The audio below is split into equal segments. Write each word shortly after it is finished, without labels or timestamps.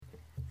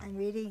I'm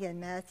reading in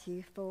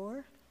Matthew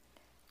 4,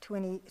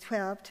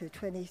 12 to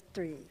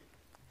 23.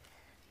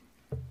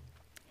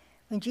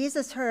 When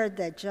Jesus heard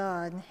that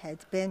John had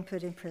been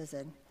put in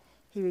prison,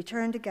 he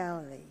returned to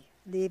Galilee.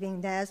 Leaving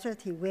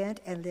Nazareth, he went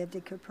and lived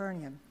in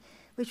Capernaum,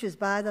 which was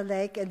by the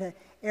lake in the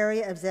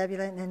area of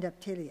Zebulun and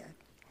Naphtali,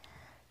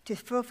 to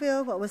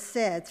fulfill what was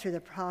said through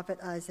the prophet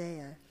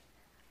Isaiah.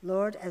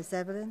 Lord of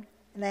Zebulun,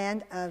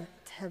 land of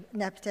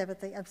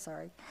Naphtali,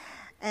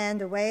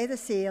 and the way of the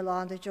sea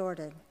along the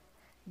Jordan,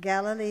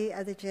 Galilee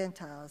of the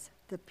Gentiles,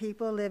 the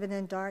people living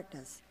in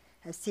darkness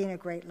have seen a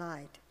great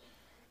light.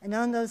 And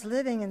on those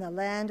living in the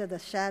land of the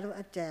shadow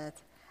of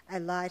death, a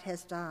light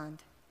has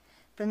dawned.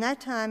 From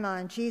that time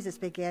on, Jesus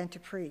began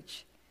to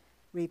preach,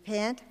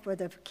 "Repent, for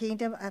the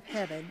kingdom of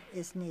heaven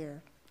is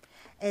near."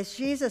 As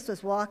Jesus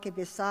was walking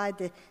beside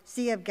the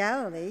Sea of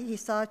Galilee, he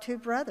saw two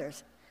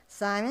brothers,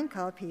 Simon,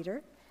 called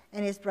Peter,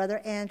 and his brother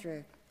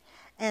Andrew.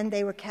 And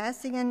they were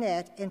casting a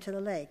net into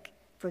the lake,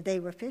 for they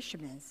were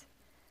fishermen.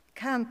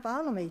 "Come,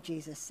 follow me,"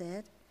 Jesus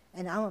said,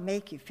 "and I will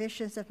make you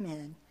fishers of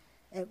men."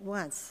 At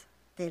once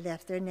they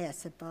left their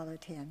nets and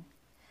followed him.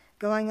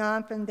 Going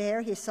on from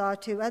there, he saw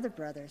two other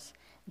brothers,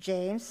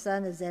 James,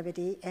 son of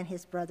Zebedee, and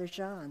his brother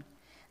John.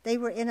 They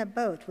were in a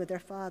boat with their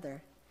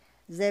father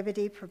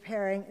Zebedee,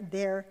 preparing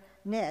their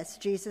nets.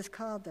 Jesus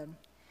called them,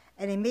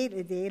 and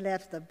immediately they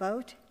left the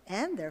boat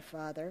and their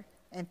father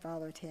and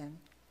followed him.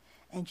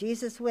 And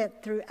Jesus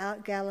went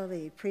throughout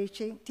Galilee,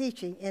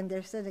 teaching in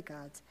their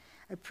synagogues,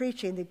 and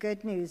preaching the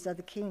good news of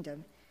the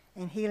kingdom,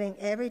 and healing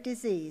every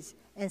disease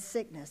and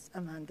sickness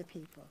among the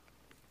people.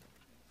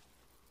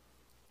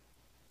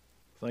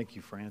 Thank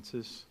you,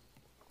 Francis.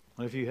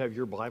 And if you have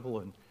your Bible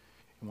and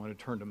you want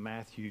to turn to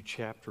Matthew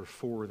chapter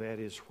 4, that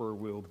is where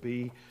we'll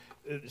be.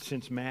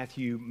 Since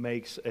Matthew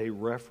makes a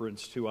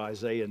reference to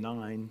Isaiah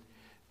 9,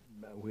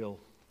 we'll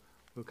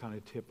kind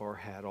of tip our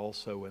hat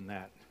also in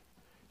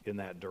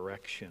that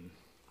direction.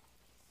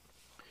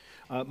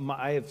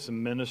 I have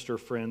some minister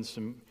friends,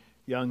 some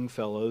young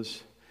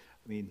fellows.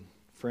 I mean,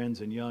 friends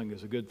and young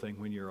is a good thing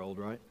when you're old,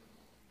 right?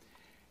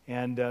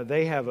 And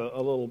they have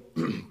a little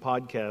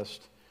podcast.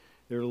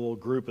 Their little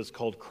group is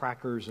called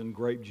Crackers and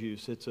Grape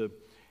Juice. It's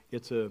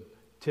a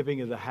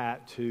tipping of the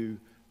hat to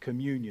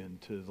communion,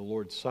 to the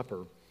Lord's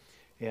Supper.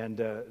 And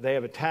they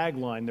have a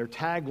tagline. Their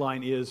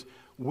tagline is,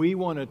 "We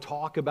want to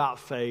talk about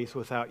faith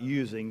without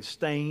using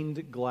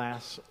stained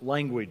glass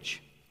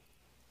language."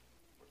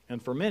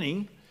 And for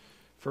many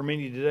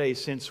today,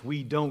 since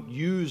we don't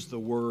use the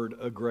word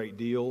a great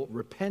deal,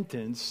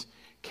 repentance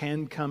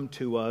can come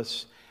to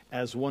us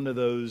as one of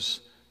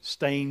those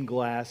stained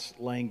glass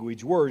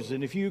language words.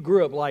 And if you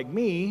grew up like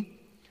me,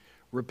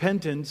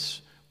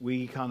 repentance,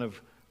 we kind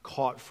of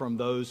caught from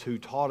those who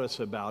taught us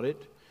about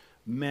it,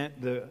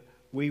 meant that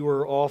we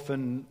were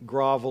often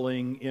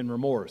groveling in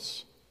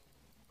remorse.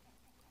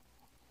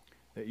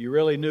 That you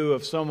really knew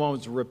if someone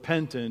was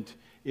repentant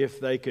if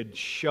they could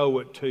show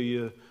it to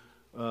you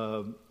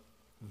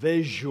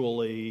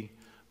visually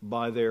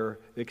by their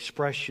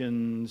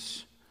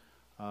expressions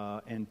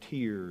and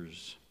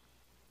tears.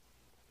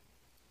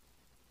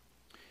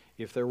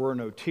 If there were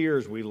no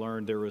tears, we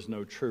learned there was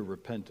no true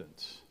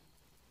repentance.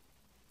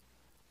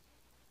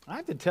 I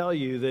have to tell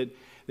you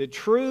that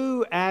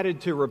true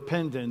added to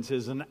repentance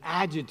is an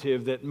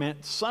adjective that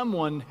meant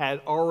someone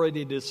had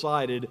already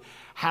decided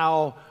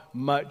how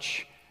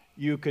much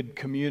you could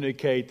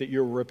communicate that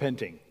you're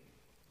repenting.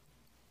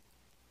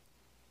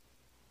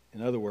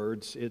 In other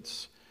words,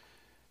 it's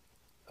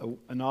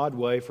an odd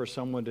way for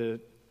someone to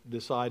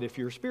decide if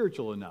you're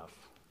spiritual enough.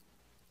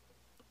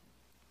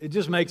 It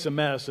just makes a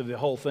mess of the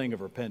whole thing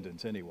of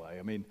repentance anyway.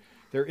 I mean,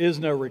 there is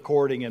no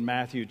recording in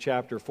Matthew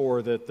chapter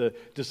 4 that the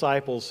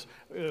disciples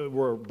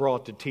were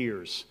brought to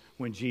tears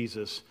when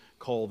Jesus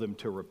called them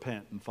to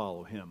repent and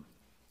follow him.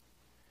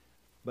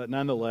 But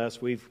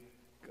nonetheless, we've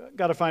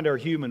got to find our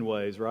human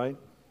ways, right?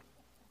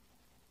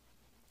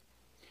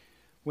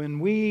 When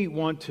we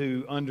want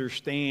to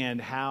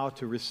understand how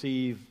to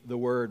receive the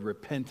word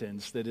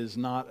repentance, that is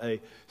not a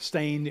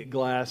stained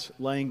glass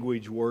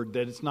language word,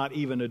 that it's not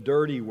even a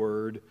dirty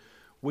word,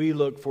 we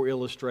look for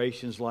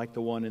illustrations like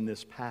the one in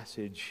this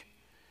passage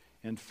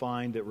and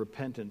find that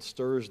repentance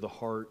stirs the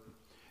heart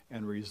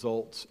and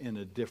results in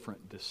a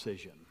different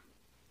decision.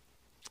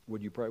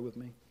 Would you pray with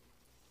me?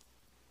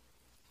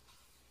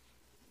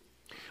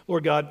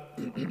 Lord God,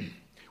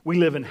 we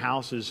live in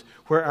houses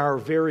where our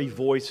very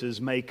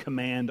voices may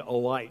command a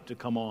light to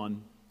come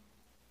on.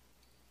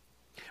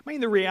 I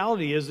mean, the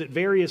reality is that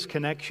various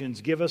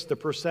connections give us the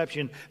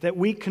perception that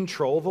we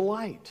control the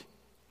light.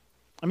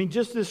 I mean,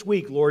 just this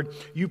week, Lord,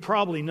 you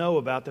probably know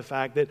about the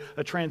fact that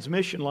a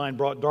transmission line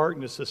brought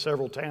darkness to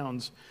several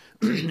towns,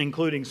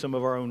 including some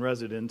of our own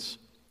residents.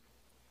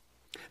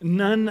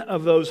 None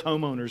of those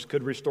homeowners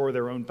could restore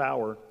their own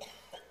power.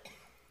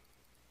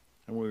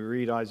 And when we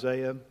read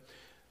Isaiah,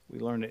 we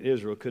learn that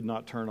Israel could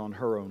not turn on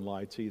her own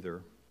lights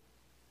either.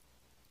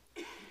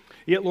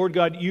 Yet, Lord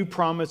God, you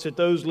promised that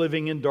those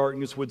living in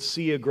darkness would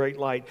see a great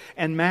light.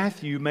 And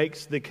Matthew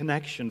makes the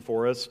connection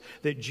for us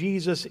that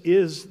Jesus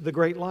is the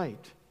great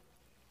light.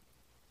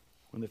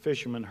 When the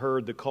fishermen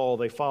heard the call,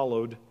 they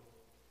followed.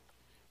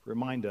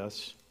 Remind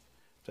us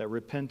that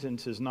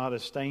repentance is not a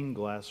stained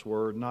glass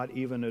word, not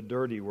even a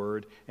dirty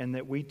word, and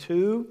that we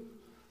too,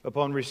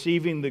 upon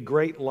receiving the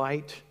great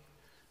light,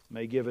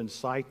 may give in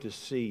sight to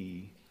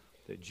see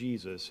that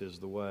Jesus is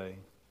the way.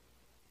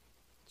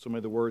 So may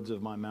the words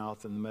of my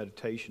mouth and the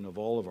meditation of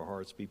all of our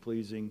hearts be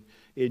pleasing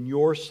in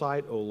your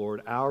sight, O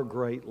Lord, our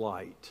great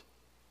light.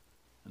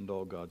 And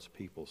all God's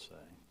people say.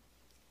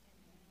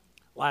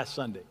 Last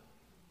Sunday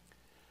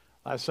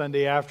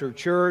after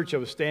church, I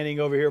was standing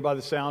over here by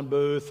the sound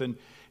booth, and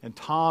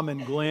Tom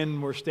and Glenn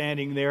were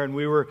standing there, and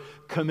we were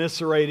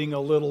commiserating a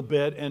little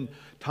bit. And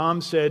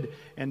Tom said,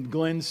 and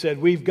Glenn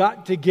said, "We've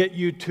got to get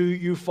you to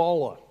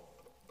Eufaula."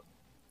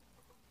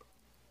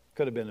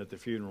 Could have been at the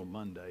funeral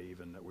Monday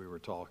even that we were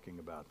talking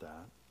about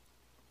that.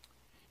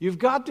 You've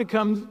got to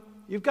come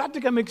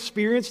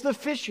experience the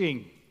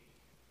fishing.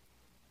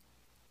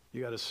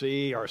 You got to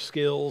see our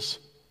skills.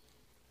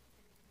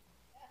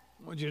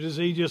 I want you to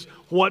see just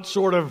what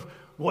sort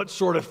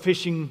of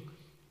fishing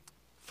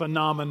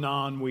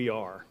phenomenon we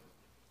are.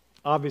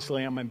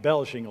 Obviously, I'm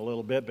embellishing a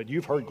little bit, but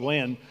you've heard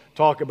Glenn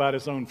talk about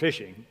his own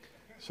fishing,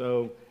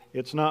 so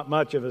it's not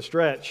much of a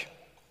stretch.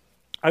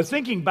 I was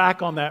thinking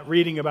back on that,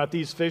 reading about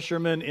these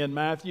fishermen in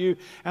Matthew,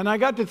 and I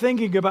got to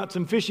thinking about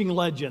some fishing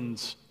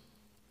legends.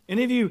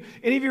 Any of you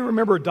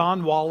remember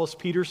Don Wallace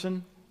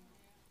Peterson?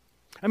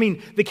 I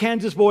mean, the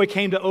Kansas boy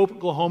came to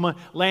Oklahoma,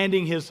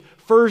 landing his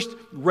first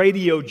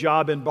radio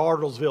job in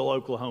Bartlesville,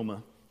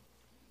 Oklahoma.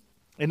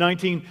 In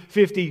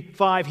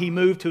 1955, he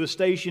moved to a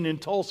station in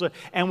Tulsa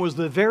and was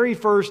the very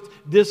first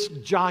disc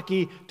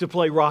jockey to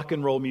play rock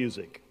and roll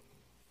music.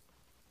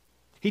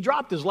 He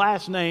dropped his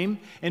last name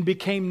and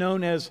became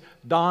known as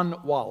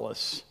Don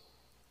Wallace.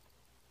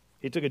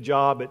 He took a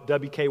job at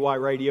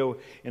WKY Radio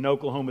in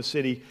Oklahoma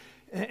City.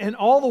 And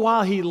all the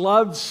while he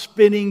loved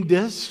spinning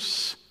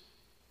discs,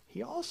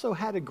 he also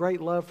had a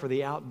great love for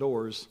the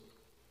outdoors.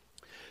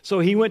 So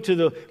he went to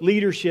the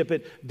leadership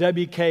at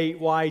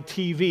WKY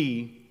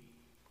TV,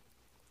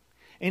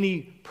 and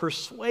he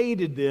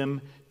persuaded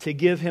them to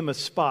give him a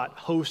spot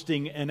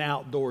hosting an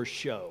outdoor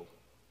show.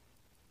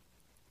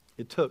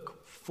 It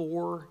took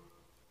 4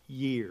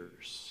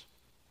 years.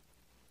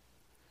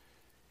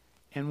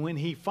 And when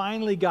he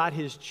finally got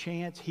his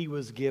chance, he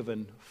was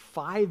given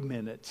 5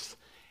 minutes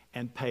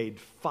and paid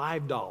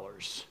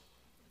 $5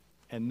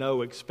 and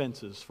no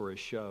expenses for his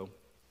show.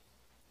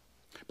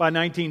 By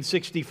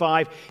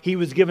 1965, he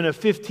was given a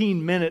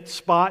 15-minute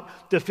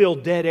spot to fill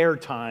dead air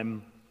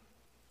time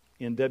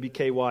in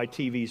WKY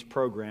TV's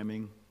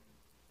programming.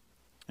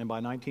 And by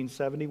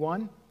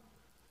 1971,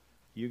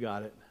 you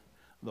got it,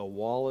 the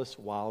Wallace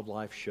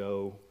Wildlife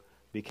Show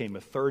became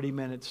a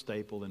 30-minute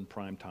staple in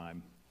prime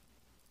time.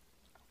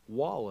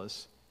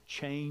 Wallace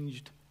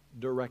changed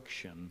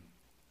direction.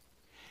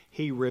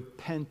 He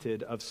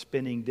repented of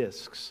spinning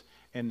discs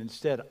and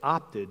instead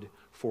opted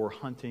for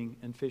hunting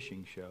and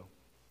fishing show.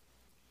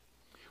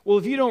 Well,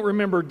 if you don't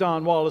remember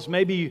Don Wallace,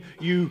 maybe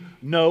you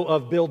know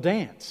of Bill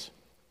Dance.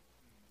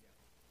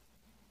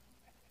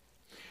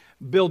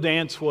 Bill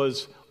Dance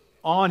was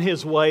on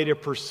his way to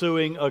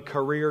pursuing a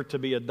career to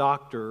be a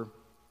doctor.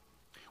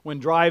 When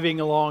driving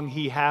along,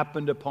 he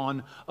happened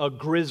upon a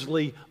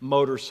grisly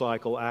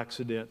motorcycle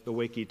accident, the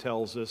wiki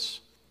tells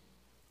us.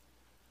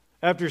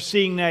 After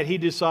seeing that, he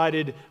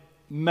decided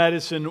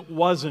medicine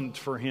wasn't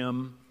for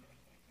him.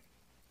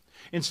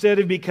 Instead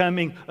of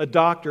becoming a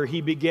doctor,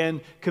 he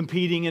began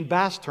competing in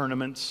bass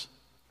tournaments.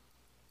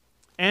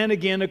 And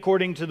again,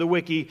 according to the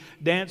wiki,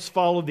 Dance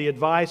followed the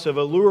advice of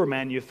a lure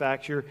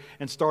manufacturer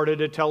and started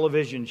a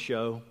television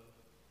show.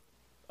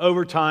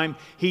 Over time,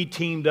 he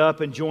teamed up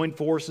and joined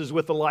forces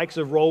with the likes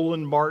of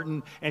Roland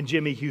Martin and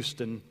Jimmy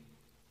Houston.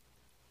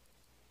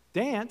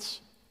 Dance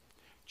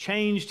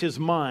changed his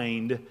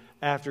mind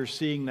after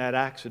seeing that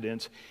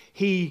accident.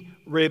 He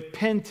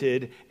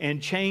repented and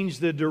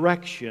changed the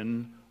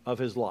direction of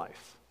his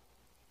life.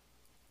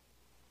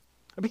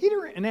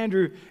 Peter and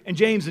Andrew and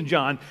James and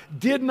John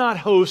did not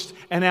host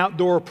an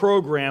outdoor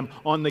program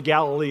on the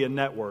Galilean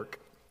network.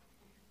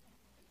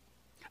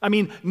 I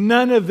mean,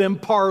 none of them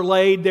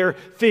parlayed their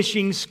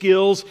fishing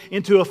skills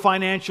into a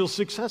financial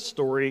success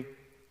story.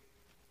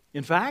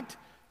 In fact,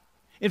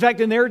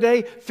 in their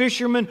day,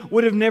 fishermen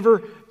would have never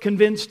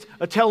convinced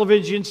a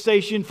television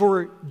station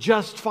for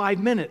just 5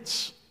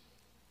 minutes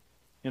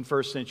in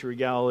first century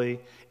Galilee,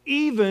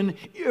 even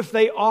if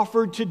they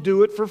offered to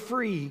do it for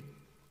free.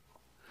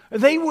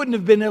 They wouldn't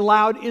have been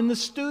allowed in the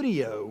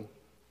studio.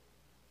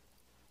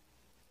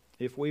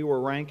 If we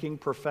were ranking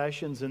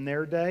professions in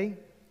their day,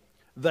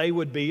 they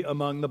would be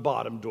among the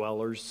bottom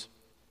dwellers.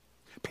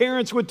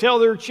 Parents would tell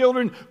their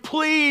children,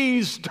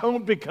 please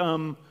don't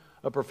become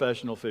a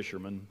professional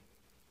fisherman.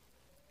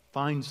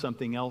 Find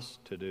something else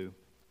to do.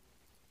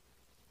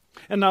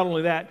 And not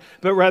only that,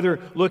 but rather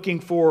looking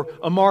for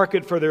a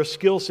market for their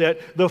skill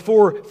set, the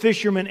 4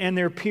 fishermen and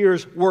their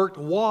peers worked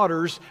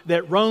waters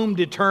that Rome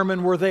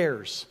determined were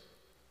theirs.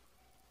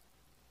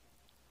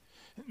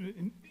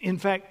 In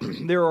fact,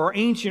 there are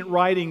ancient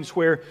writings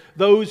where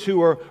those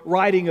who are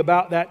writing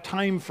about that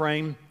time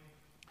frame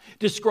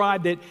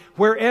described that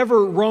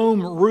wherever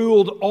Rome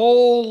ruled,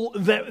 all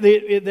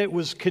that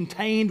was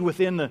contained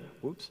within the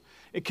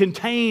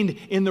contained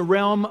in the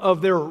realm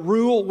of their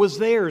rule was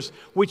theirs,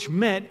 which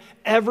meant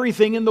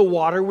everything in the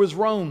water was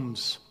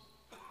Rome's.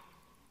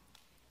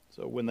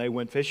 So when they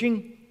went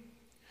fishing,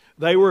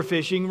 they were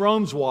fishing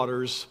Rome's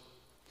waters.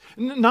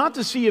 Not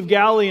the Sea of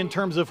Galilee in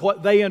terms of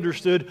what they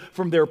understood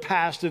from their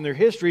past and their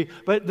history,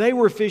 but they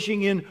were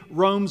fishing in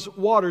Rome's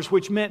waters,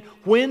 which meant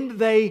when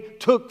they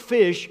took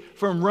fish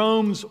from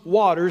Rome's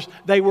waters,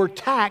 they were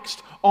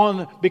taxed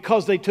on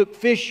because they took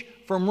fish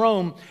from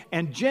Rome,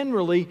 and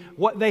generally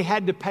what they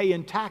had to pay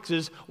in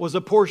taxes was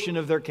a portion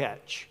of their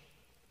catch.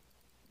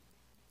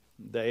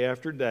 Day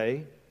after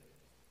day,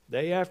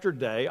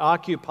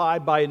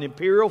 occupied by an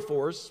imperial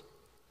force,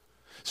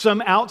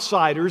 some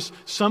outsiders,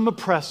 some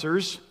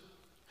oppressors,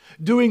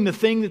 doing the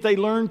thing that they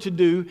learned to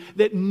do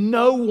that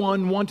no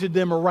one wanted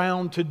them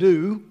around to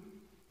do.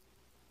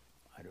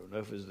 I don't know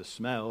if it was the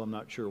smell, I'm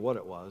not sure what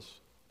it was.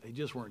 They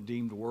just weren't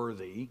deemed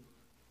worthy.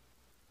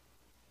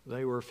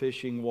 They were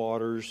fishing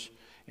waters,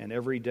 and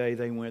every day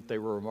they went, they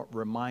were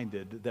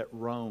reminded that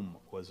Rome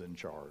was in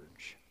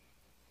charge.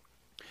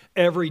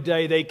 Every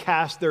day they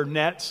cast their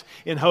nets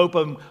in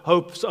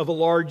hopes of a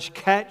large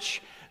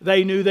catch.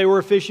 They knew they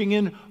were fishing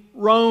in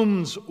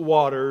Rome's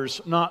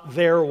waters, not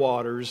their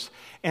waters.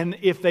 And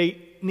if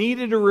they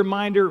needed a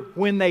reminder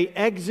when they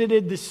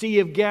exited the Sea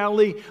of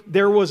Galilee,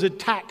 there was a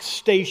tax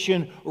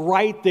station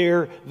right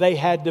there they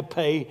had to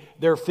pay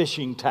their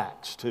fishing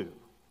tax to.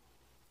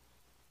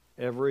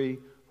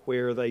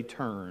 Everywhere they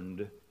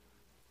turned,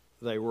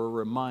 they were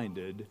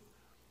reminded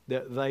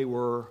that they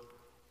were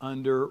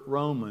under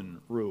Roman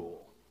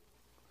rule.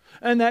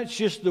 And that's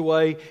just the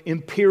way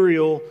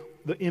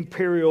the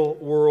imperial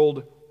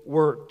world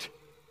worked.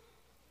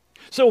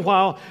 So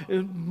while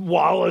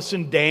Wallace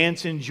and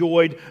Dance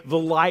enjoyed the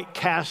light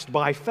cast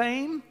by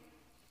fame,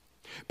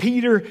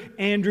 Peter,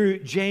 Andrew,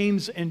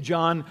 James, and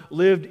John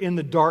lived in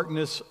the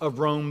darkness of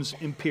Rome's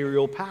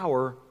imperial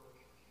power.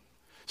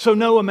 So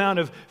no amount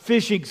of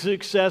fishing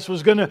success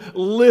was going to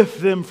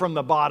lift them from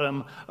the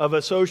bottom of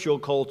a social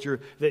culture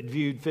that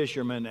viewed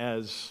fishermen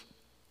as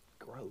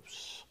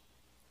gross.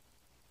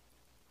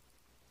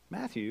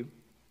 Matthew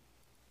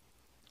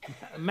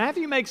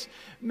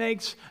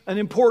makes an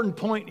important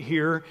point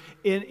here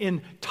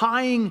in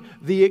tying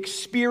the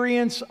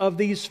experience of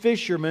these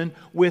fishermen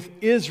with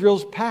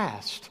Israel's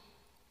past.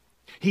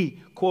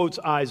 He quotes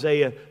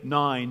Isaiah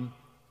 9.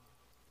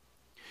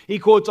 He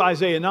quotes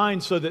Isaiah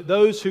 9 so that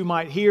those who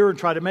might hear and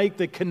try to make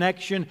the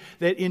connection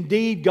that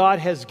indeed God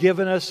has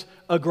given us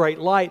a great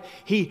light.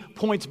 He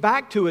points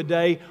back to a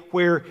day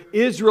where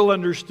Israel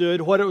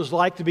understood what it was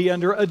like to be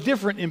under a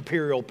different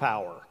imperial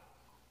power.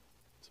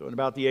 So in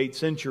about the 8th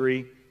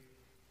century,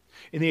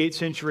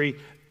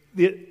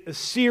 the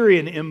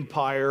Assyrian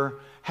Empire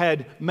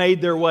had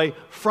made their way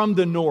from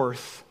the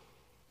north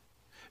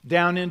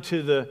down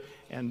into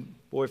and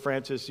boy,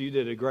 Francis, you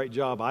did a great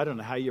job. I don't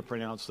know how you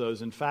pronounce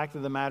those. In fact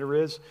of the matter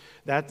is,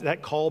 that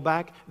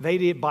callback,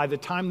 by the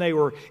time they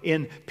were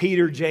in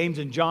Peter, James,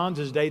 and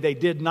John's day, they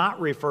did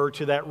not refer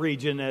to that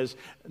region as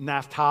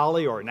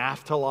Naphtali or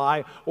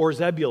Naphtali or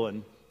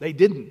Zebulun. They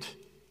didn't.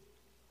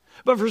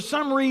 But for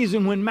some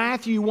reason, when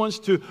Matthew wants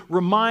to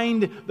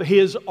remind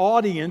his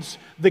audience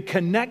the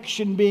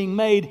connection being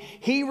made,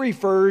 he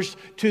refers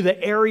to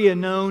the area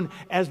known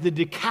as the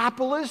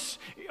Decapolis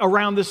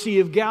around the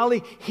Sea of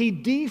Galilee. He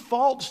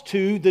defaults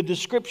to the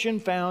description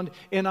found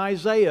in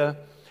Isaiah.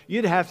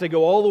 You'd have to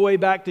go all the way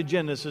back to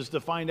Genesis to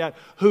find out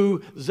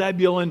who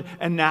Zebulun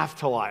and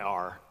Naphtali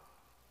are.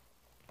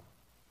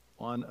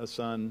 One, a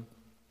son,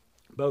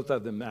 both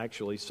of them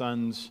actually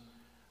sons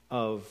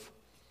of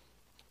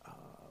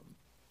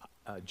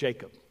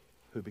Jacob,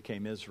 who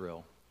became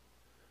Israel.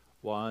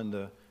 One,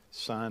 the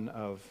son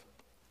of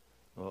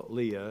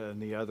Leah,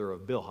 and the other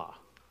of Bilhah,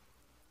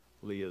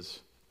 Leah's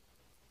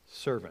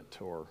servant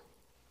or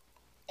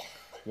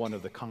one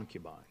of the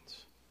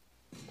concubines.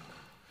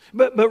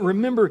 But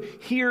remember,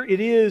 here it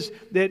is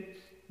that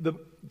the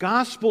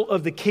gospel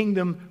of the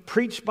kingdom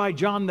preached by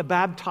John the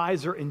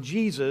Baptizer and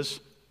Jesus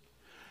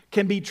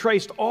can be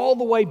traced all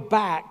the way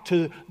back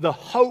to the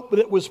hope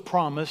that was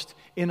promised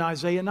in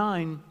Isaiah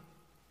 9.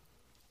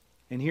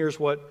 And here's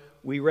what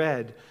we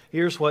read.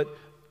 Here's what,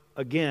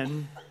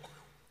 again,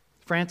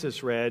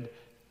 Francis read.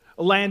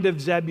 A land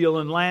of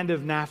Zebulun, land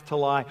of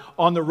Naphtali,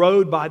 on the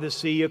road by the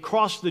sea,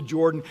 across the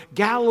Jordan,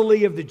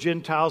 Galilee of the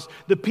Gentiles.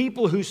 The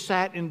people who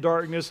sat in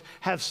darkness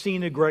have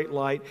seen a great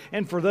light.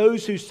 And for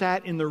those who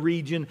sat in the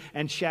region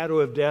and shadow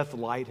of death,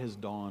 light has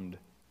dawned.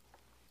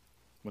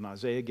 When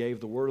Isaiah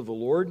gave the word of the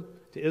Lord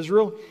to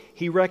Israel,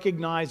 he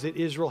recognized that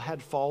Israel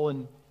had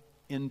fallen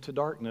into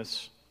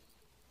darkness.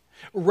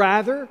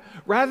 Rather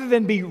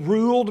than be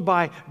ruled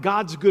by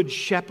God's good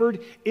shepherd,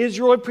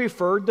 Israel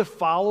preferred to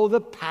follow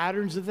the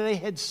patterns that they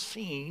had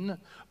seen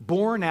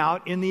borne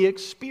out in the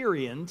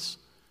experience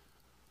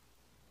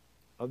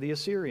of the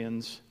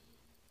Assyrians.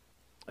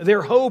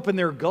 Their hope and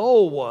their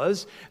goal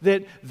was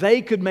that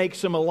they could make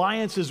some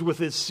alliances with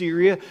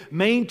Assyria,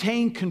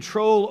 maintain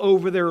control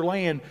over their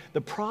land.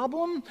 The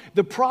problem,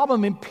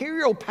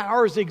 imperial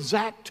powers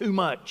exact too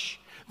much.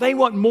 They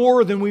want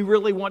more than we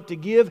really want to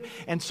give.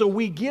 And so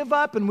we give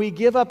up and we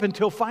give up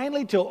until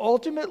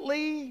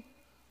ultimately,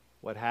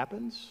 what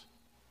happens?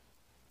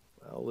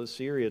 Well,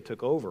 Assyria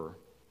took over.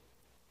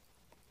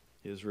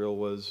 Israel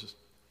was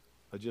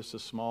just a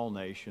small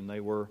nation.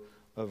 They were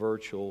a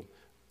virtual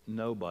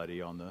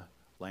nobody on the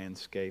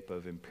landscape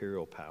of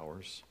imperial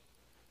powers.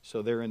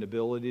 So their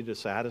inability to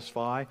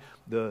satisfy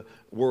the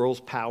world's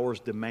powers'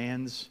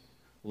 demands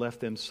left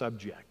them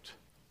subject.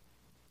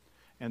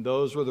 And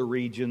those were the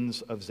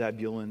regions of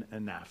Zebulun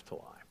and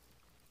Naphtali.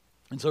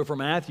 And so for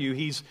Matthew,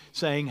 he's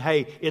saying,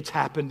 hey, it's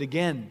happened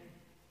again.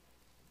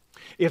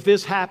 If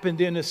this happened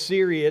in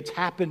Assyria, it's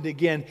happened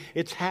again.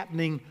 It's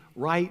happening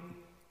right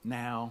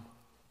now.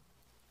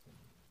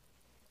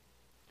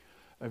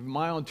 Am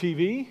I on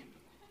TV?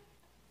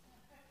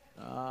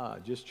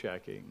 Just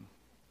checking.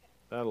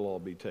 That'll all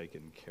be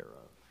taken care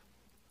of.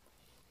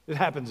 It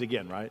happens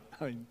again, right?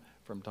 I mean,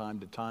 from time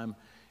to time,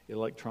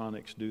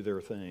 electronics do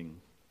their thing.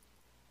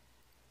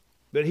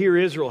 But here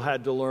Israel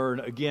had to learn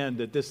again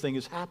that this thing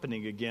is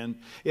happening again.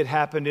 It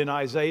happened in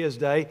Isaiah's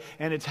day,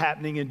 and it's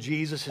happening in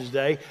Jesus'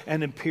 day.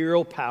 And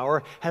imperial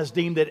power has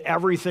deemed that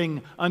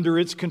everything under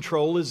its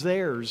control is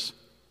theirs.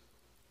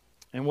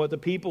 And what the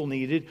people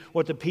needed,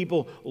 what the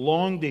people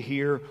longed to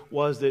hear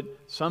was that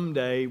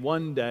someday,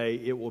 one day,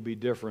 it will be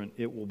different.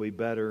 It will be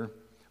better.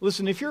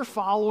 Listen, if you're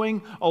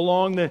following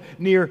along the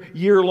near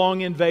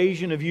year-long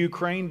invasion of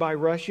Ukraine by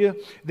Russia,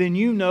 then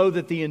you know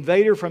that the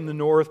invader from the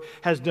north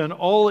has done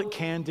all it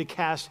can to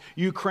cast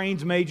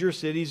Ukraine's major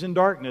cities in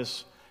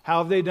darkness. How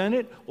have they done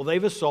it? Well,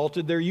 they've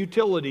assaulted their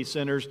utility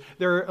centers,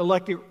 their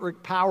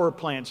electric power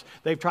plants.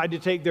 They've tried to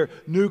take their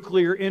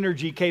nuclear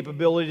energy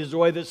capabilities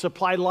away that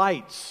supply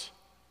lights.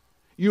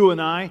 You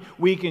and I,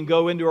 we can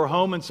go into our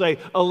home and say,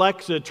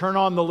 Alexa, turn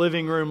on the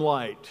living room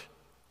light.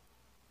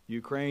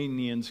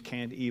 Ukrainians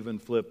can't even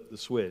flip the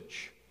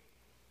switch.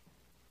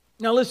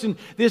 Now listen,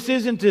 this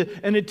isn't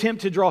an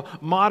attempt to draw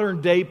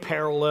modern day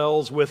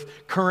parallels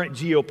with current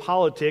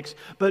geopolitics,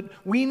 but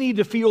we need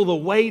to feel the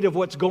weight of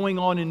what's going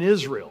on in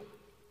Israel.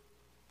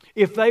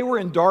 If they were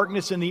in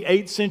darkness in the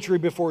 8th century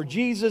before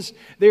Jesus,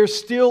 they're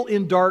still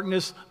in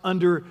darkness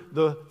under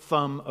the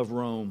thumb of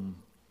Rome.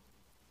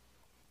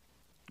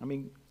 I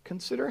mean,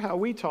 consider how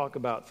we talk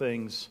about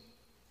things.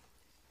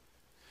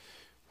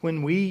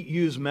 When we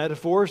use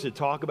metaphors to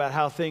talk about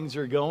how things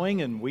are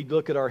going and we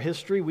look at our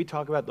history, we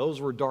talk about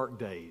those were dark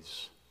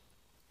days.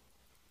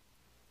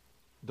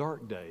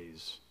 Dark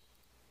days.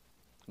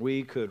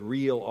 We could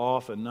reel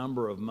off a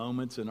number of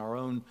moments in our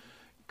own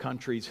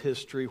country's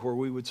history where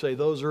we would say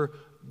those are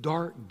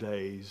dark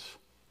days.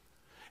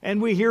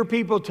 And we hear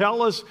people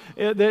tell us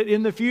that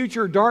in the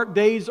future dark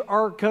days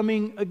are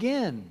coming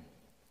again.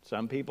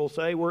 Some people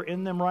say we're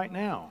in them right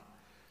now.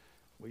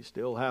 We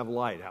still have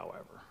light,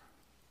 however.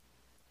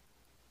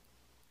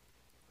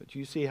 But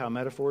you see how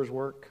metaphors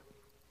work?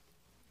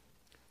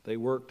 They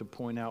work to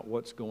point out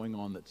what's going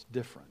on that's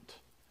different.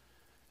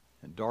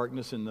 And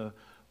darkness in the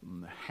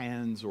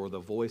hands or the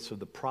voice of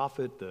the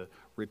prophet, the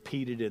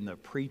repeated in the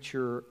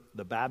preacher,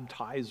 the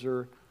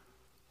baptizer.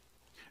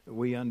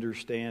 We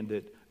understand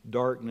that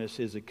darkness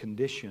is a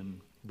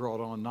condition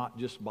brought on not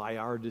just by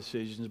our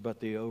decisions,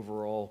 but the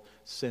overall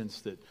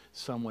sense that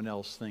someone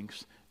else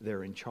thinks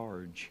they're in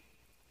charge.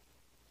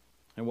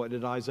 And what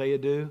did Isaiah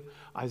do?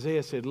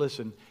 Isaiah said,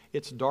 listen,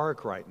 it's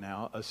dark right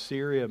now.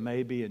 Assyria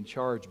may be in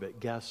charge,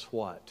 but guess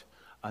what?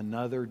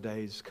 Another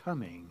day's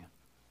coming.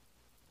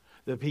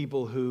 The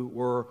people who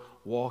were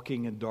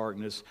walking in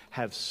darkness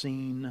have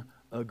seen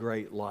a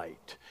great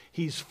light.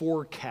 He's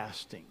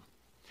forecasting.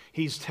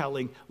 He's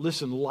telling,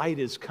 listen, light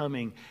is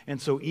coming. And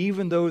so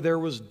even though there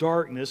was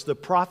darkness, the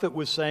prophet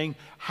was saying,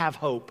 have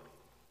hope.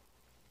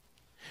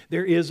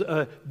 There is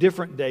a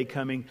different day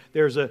coming.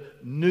 There's a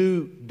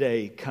new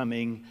day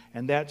coming.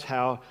 And that's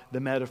how the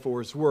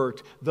metaphors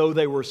worked. Though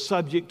they were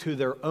subject to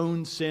their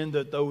own sin,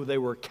 that though they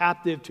were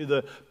captive to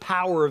the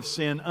power of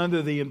sin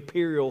under the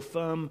imperial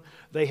thumb,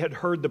 they had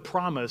heard the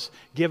promise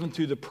given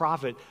through the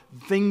prophet.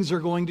 Things are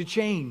going to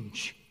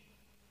change.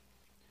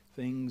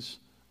 Things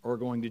are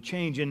going to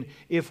change. And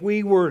if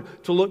we were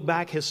to look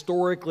back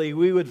historically,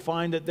 we would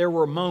find that there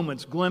were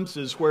moments,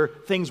 glimpses where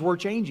things were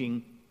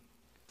changing.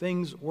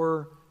 Things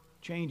were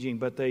changing,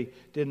 but they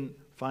didn't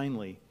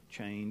finally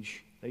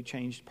change. They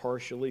changed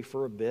partially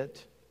for a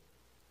bit.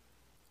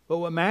 But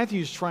what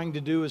Matthew's trying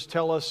to do is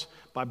tell us,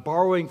 by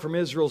borrowing from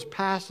Israel's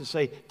past, to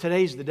say,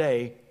 today's the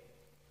day.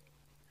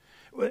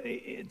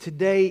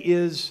 Today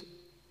is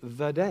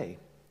the day.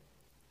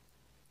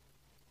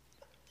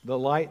 The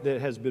light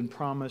that has been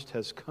promised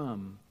has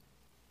come.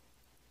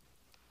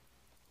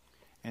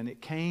 And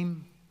it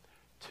came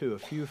to a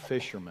few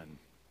fishermen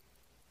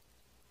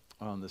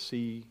on the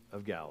Sea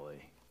of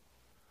Galilee.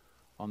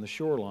 On the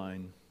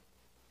shoreline,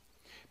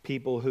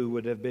 people who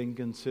would have been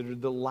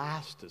considered the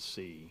last to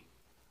see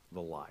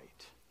the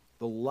light,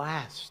 the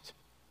last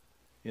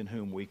in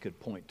whom we could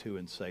point to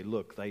and say,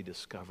 look, they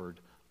discovered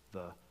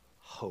the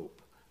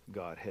hope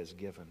God has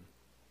given.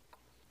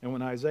 And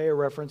when Isaiah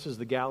references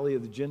the Galilee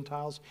of the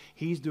Gentiles,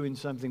 he's doing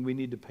something we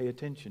need to pay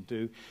attention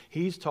to.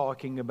 He's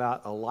talking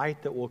about a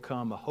light that will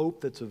come, a hope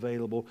that's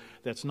available,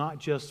 that's not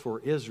just for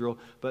Israel,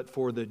 but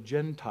for the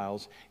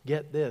Gentiles.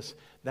 Get this,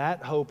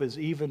 that hope is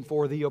even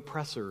for the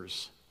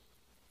oppressors.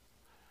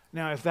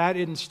 Now, if that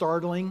isn't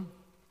startling,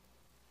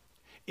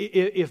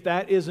 if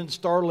that isn't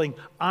startling,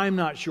 I'm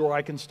not sure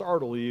I can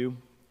startle you.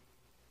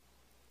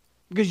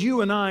 Because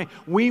you and I,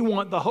 we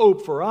want the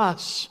hope for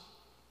us.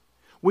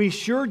 We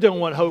sure don't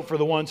want hope for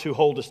the ones who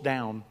hold us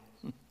down.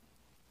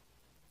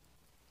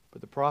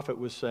 But the prophet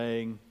was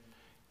saying,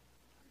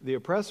 the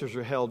oppressors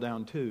are held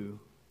down too,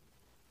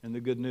 and the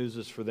good news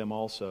is for them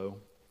also.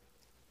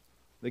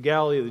 The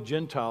Galilee of the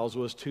Gentiles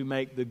was to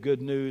make the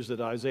good news that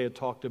Isaiah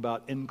talked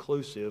about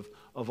inclusive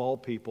of all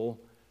people.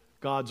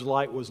 God's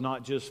light was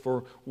not just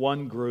for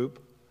one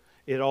group.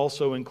 It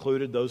also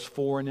included those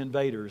foreign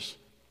invaders.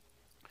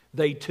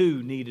 They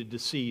too needed to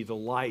see the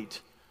light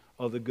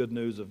of the good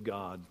news of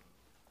God.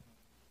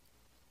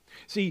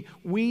 See,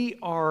 we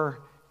are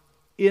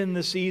in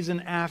the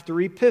season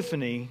after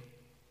Epiphany.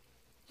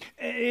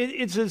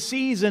 It's a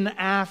season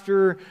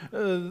after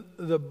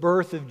the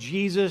birth of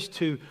Jesus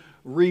to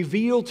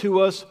reveal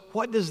to us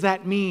what does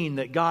that mean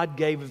that God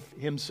gave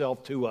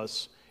Himself to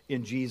us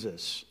in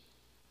Jesus.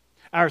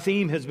 Our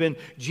theme has been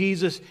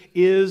Jesus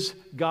is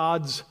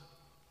God's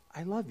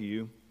I love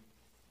you.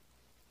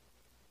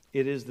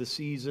 It is the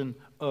season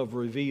of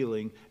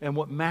revealing. And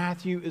what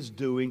Matthew is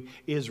doing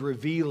is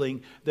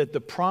revealing that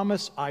the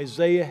promise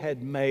Isaiah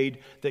had made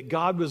that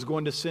God was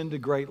going to send a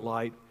great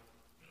light,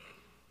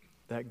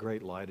 that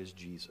great light is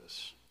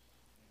Jesus.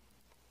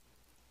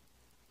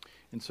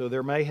 And so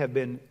there may have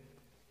been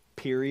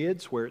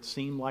periods where it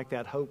seemed like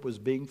that hope was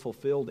being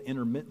fulfilled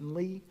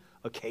intermittently,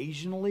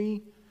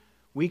 occasionally.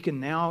 We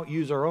can now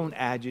use our own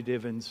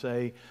adjective and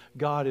say,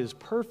 God is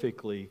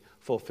perfectly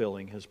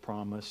fulfilling His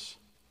promise.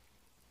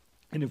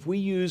 And if we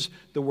use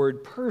the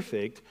word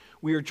perfect,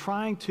 we are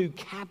trying to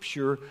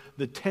capture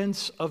the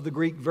tense of the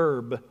Greek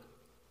verb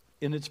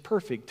in its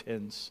perfect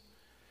tense,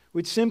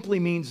 which simply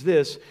means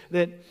this,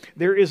 that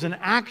there is an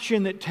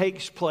action that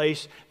takes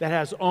place that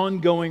has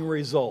ongoing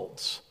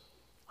results.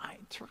 I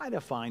try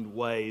to find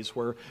ways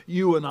where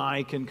you and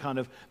I can kind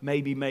of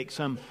maybe make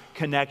some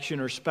connection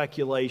or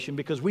speculation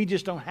because we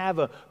just don't have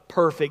a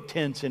perfect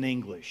tense in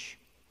English.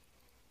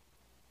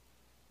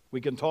 We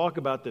can talk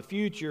about the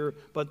future,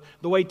 but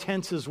the way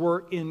tenses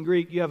work in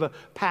Greek, you have a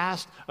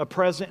past, a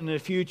present, and a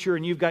future,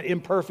 and you've got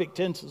imperfect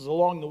tenses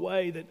along the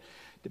way that,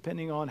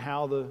 depending on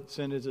how the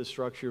sentence is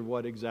structured,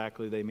 what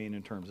exactly they mean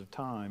in terms of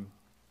time.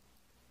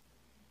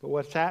 But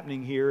what's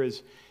happening here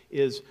is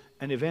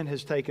an event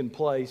has taken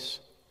place.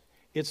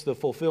 It's the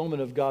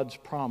fulfillment of God's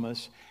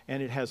promise,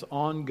 and it has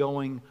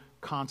ongoing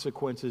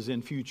consequences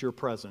in future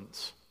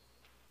presence.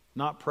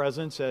 Not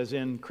presence as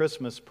in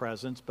Christmas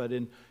presents, but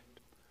in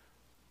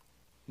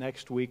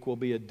next week will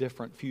be a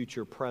different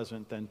future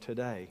present than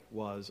today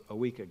was a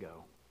week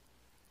ago.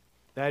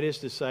 That is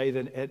to say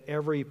that at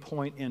every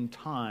point in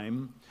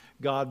time,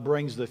 God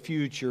brings the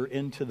future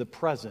into the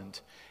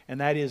present. And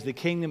that is the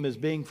kingdom is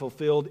being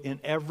fulfilled in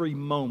every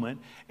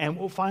moment and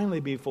will finally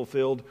be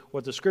fulfilled,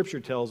 what the Scripture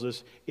tells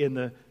us, in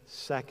the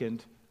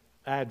second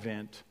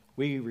advent.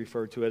 We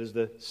refer to it as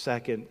the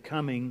second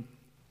coming.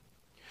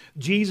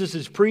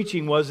 Jesus'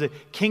 preaching was the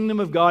kingdom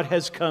of God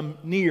has come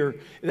near.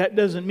 That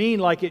doesn't mean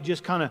like it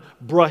just kind of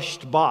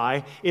brushed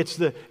by. It's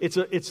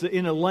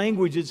in a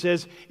language it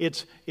says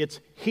it's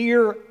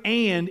here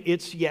and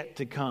it's yet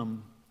to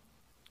come.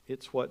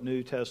 It's what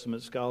New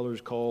Testament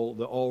scholars call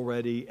the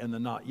already and the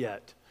not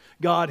yet.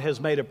 God has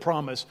made a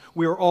promise.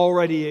 We're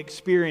already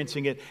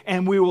experiencing it,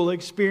 and we will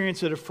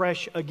experience it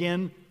afresh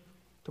again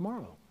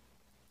tomorrow.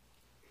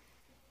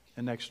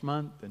 And next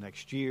month, and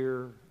next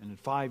year, and in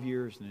 5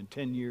 years, and in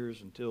 10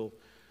 years, until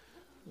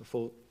the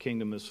full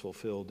kingdom is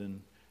fulfilled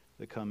in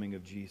the coming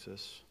of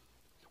Jesus.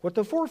 What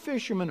the four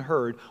fishermen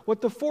heard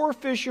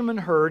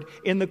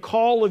in the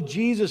call of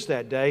Jesus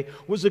that day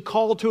was a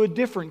call to a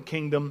different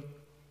kingdom.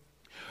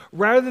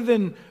 Rather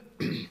than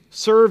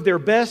serve their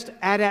best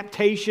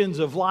adaptations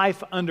of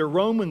life under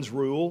Rome's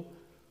rule,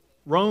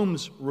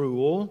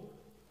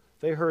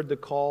 they heard the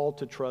call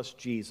to trust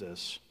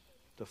Jesus,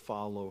 to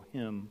follow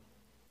Him.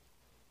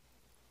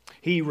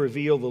 He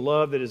revealed the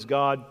love that is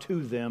God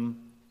to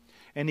them,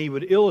 and He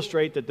would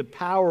illustrate that the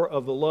power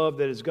of the love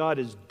that is God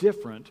is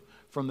different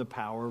from the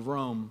power of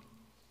Rome.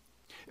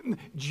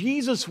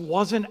 Jesus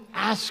wasn't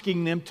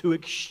asking them to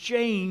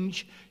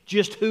exchange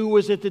just who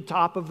was at the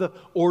top of the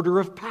order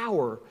of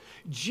power.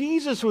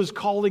 Jesus was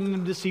calling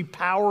them to see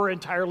power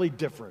entirely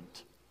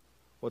different.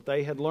 What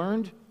they had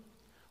learned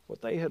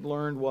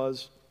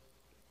was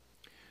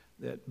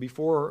that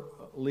before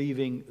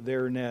leaving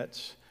their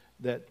nets,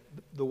 that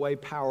the way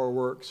power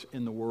works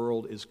in the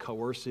world is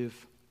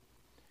coercive.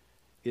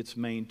 It's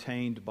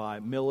maintained by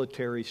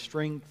military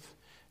strength,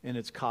 and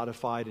it's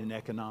codified in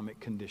economic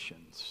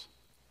conditions.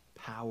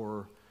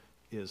 Power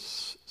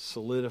is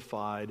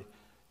solidified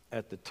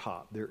at the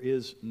top. There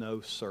is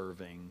no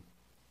serving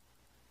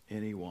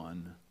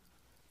anyone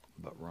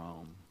but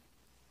Rome.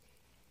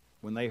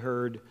 When they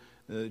heard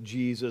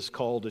Jesus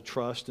called to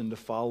trust and to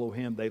follow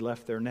him, they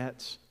left their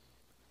nets.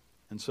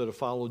 And so to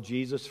follow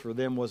Jesus for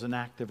them was an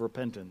act of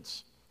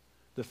repentance.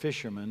 The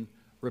fishermen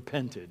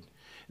repented.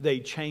 They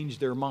changed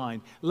their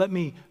mind. Let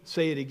me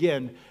say it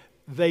again.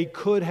 They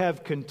could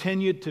have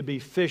continued to be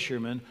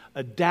fishermen,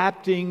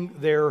 adapting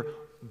their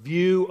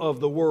view of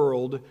the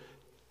world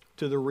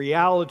to the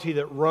reality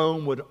that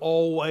Rome would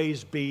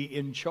always be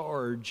in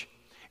charge.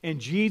 And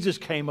Jesus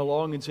came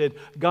along and said,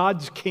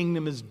 God's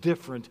kingdom is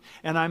different,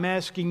 and I'm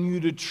asking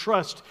you to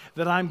trust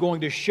that I'm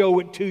going to show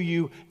it to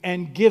you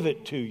and give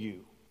it to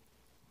you.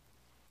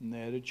 And they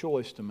had a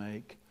choice to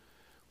make.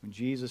 When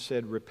Jesus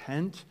said,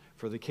 repent,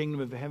 for the kingdom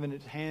of heaven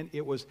is at hand,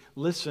 it was,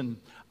 listen,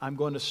 I'm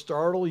going to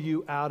startle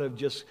you out of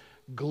just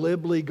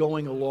glibly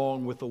going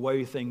along with the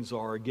way things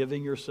are,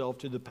 giving yourself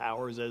to the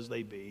powers as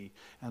they be,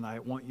 and I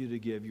want you to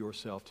give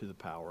yourself to the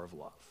power of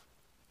love.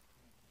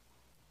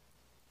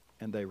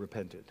 And they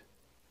repented.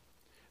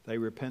 They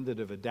repented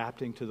of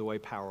adapting to the way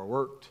power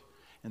worked,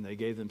 and they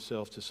gave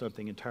themselves to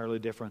something entirely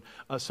different,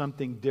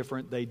 something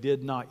different they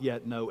did not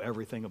yet know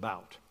everything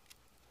about.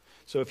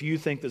 So if you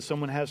think that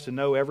someone has to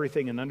know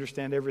everything and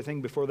understand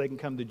everything before they can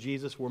come to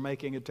Jesus, we're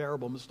making a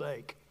terrible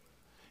mistake.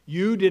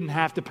 You didn't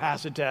have to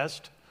pass a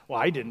test. Well,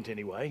 I didn't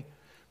anyway.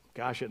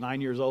 Gosh, at 9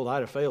 years old,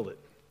 I'd have failed it.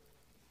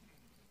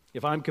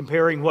 If I'm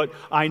comparing what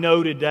I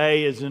know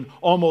today as an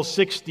almost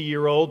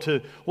 60-year-old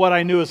to what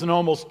I knew as an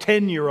almost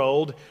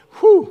 10-year-old,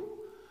 whew,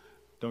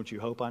 don't you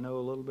hope I know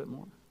a little bit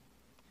more?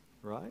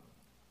 Right?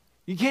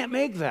 You can't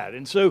make that.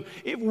 And so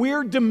if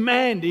we're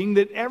demanding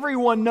that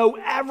everyone know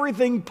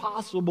everything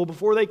possible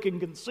before they can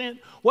consent,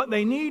 what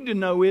they need to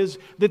know is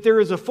that there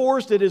is a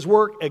force that is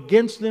worked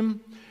against them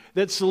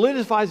that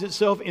solidifies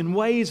itself in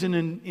ways and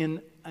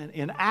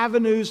in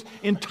avenues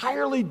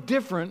entirely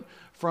different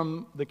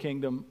from the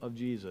kingdom of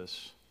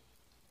Jesus.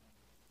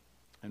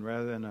 And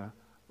rather than a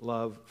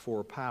love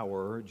for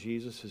power,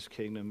 Jesus'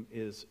 kingdom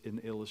is an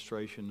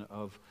illustration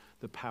of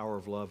the power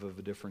of love of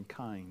a different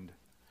kind.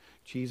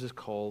 Jesus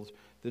calls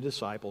the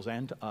disciples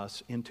and to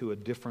us into a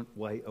different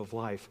way of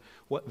life.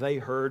 What they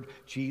heard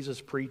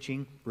Jesus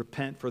preaching,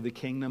 repent for the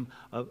kingdom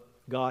of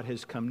God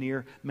has come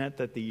near, meant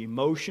that the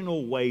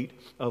emotional weight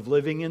of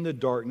living in the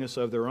darkness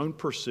of their own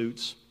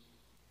pursuits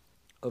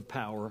of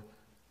power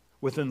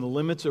within the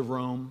limits of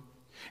Rome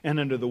and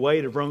under the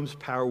weight of Rome's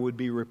power would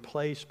be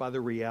replaced by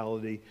the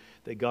reality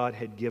that God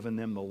had given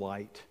them the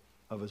light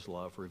of His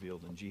love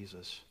revealed in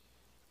Jesus.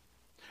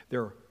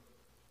 Their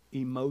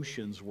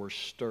emotions were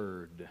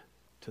stirred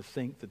to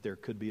think that there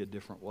could be a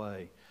different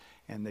way,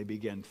 and they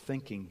began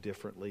thinking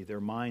differently.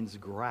 Their minds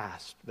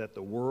grasped that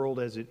the world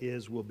as it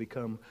is will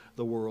become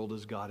the world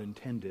as God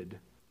intended.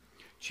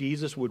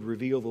 Jesus would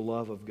reveal the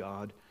love of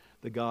God,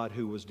 the God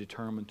who was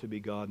determined to be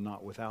God,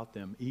 not without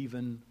them,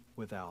 even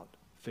without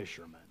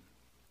fishermen.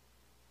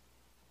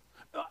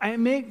 I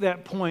make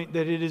that point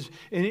that it is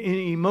an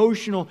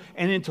emotional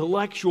and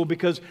intellectual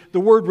because the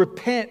word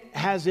repent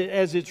has it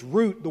as its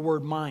root the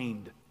word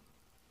mind.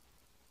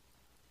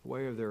 The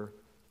way of their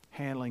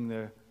handling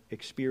the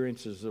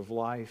experiences of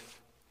life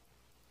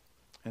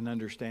and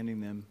understanding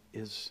them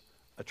is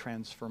a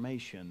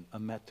transformation, a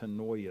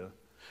metanoia.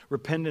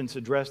 Repentance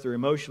addressed their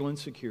emotional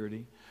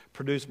insecurity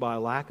produced by a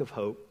lack of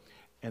hope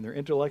and their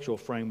intellectual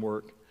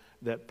framework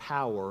that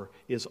power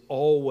is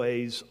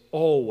always,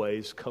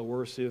 always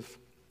coercive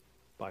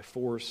by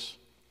force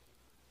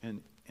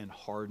and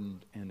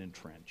hardened and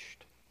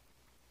entrenched.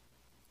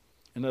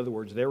 In other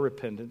words, their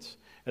repentance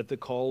at the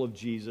call of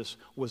Jesus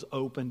was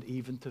opened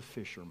even to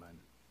fishermen.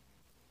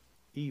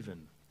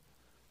 Even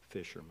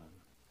fishermen.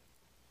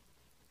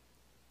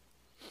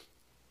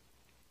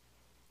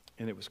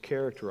 And it was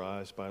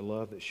characterized by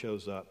love that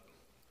shows up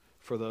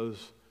for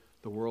those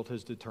the world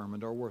has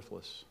determined are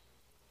worthless.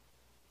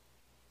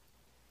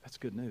 That's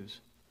good news.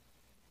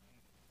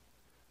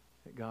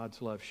 That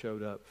God's love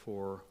showed up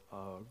for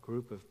a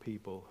group of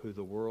people who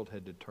the world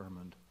had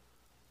determined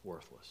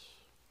worthless.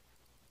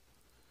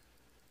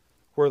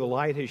 Where the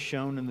light has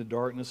shone in the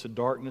darkness, a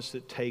darkness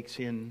that takes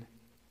in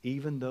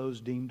even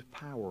those deemed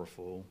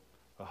powerful,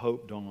 a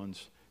hope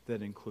dawns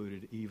that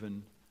included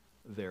even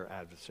their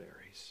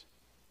adversaries.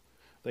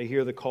 They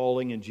hear the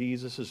calling in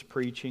Jesus'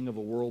 preaching of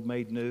a world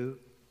made new,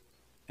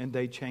 and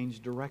they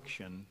change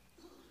direction.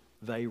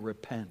 They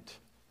repent.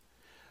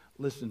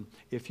 Listen,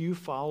 if you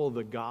follow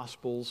the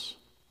Gospels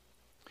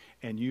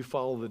and you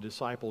follow the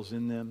disciples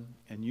in them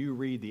and you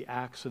read the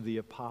Acts of the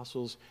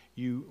Apostles,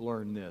 you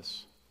learn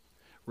this.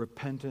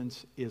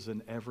 Repentance is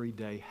an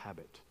everyday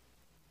habit.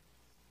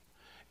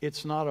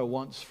 It's not a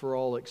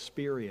once-for-all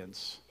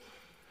experience.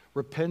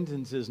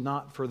 Repentance is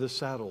not for the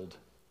settled.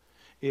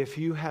 If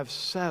you have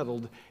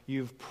settled,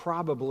 you've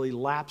probably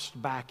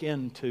lapsed back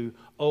into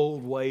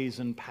old ways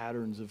and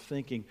patterns of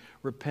thinking.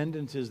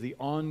 Repentance is the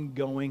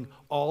ongoing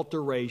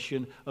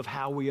alteration of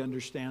how we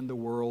understand the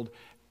world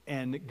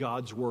and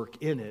God's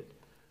work in it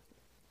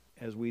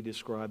as we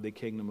describe the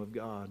kingdom of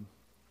God.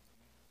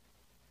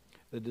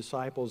 The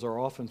disciples are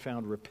often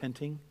found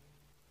repenting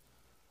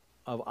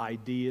of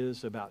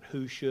ideas about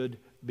who should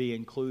be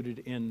included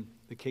in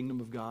the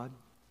kingdom of God.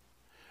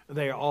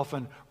 They are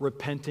often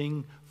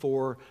repenting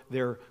for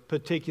their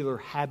particular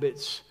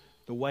habits,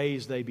 the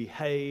ways they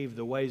behave,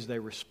 the ways they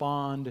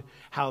respond,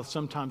 how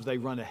sometimes they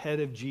run ahead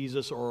of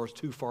Jesus or are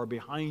too far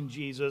behind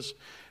Jesus.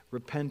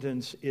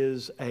 Repentance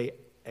is a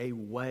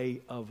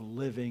way of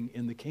living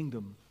in the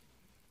kingdom.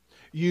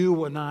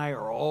 You and I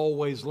are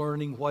always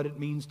learning what it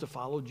means to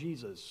follow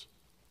Jesus.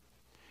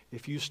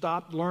 If you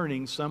stop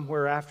learning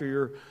somewhere after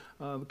your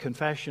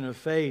confession of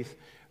faith,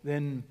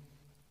 then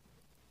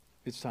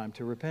it's time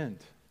to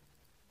repent.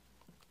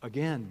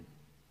 Again,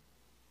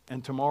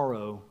 and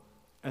tomorrow,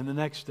 and the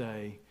next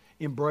day,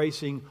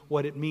 embracing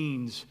what it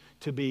means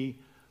to be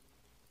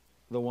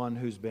the one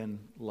who's been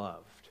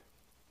loved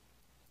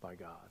by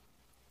God.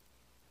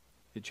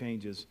 It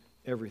changes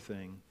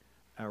everything,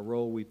 our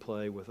role we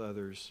play with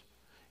others.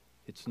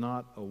 It's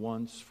not a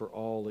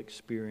once-for-all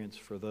experience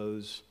for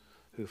those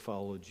who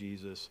follow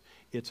Jesus.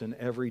 It's an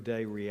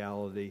everyday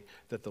reality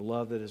that the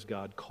love that is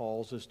God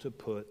calls us to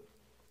put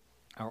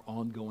our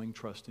ongoing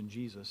trust in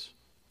Jesus.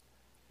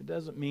 It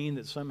doesn't mean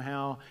that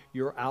somehow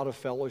you're out of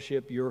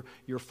fellowship, you're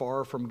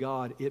far from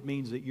God. It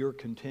means that you're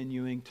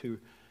continuing to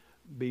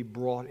be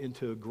brought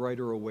into a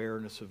greater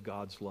awareness of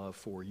God's love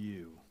for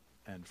you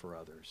and for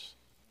others.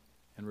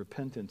 And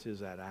repentance is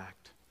that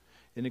act.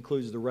 It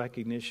includes the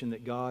recognition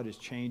that God is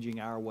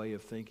changing our way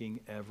of thinking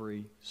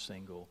every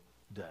single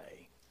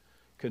day,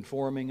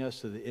 conforming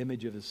us to the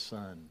image of His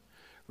Son,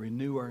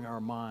 renewing our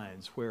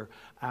minds where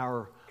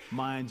our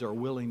minds are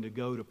willing to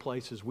go to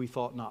places we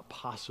thought not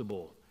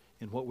possible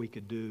in what we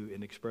could do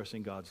in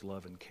expressing God's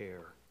love and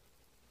care.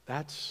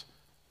 That's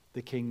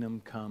the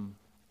kingdom come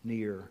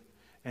near.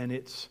 And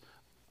it's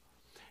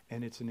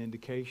an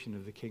indication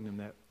of the kingdom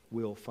that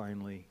will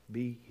finally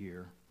be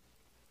here.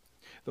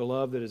 The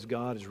love that is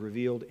God is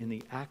revealed in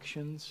the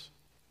actions,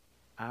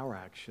 our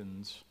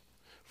actions,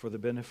 for the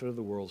benefit of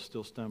the world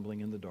still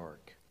stumbling in the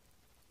dark,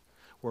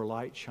 where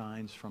light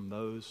shines from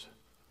those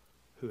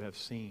who have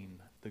seen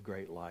the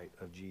great light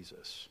of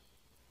Jesus.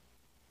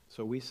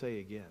 So we say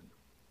again,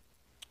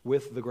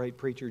 with the great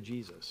preacher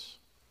Jesus,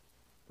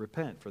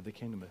 repent, for the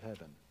kingdom of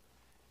heaven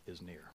is near.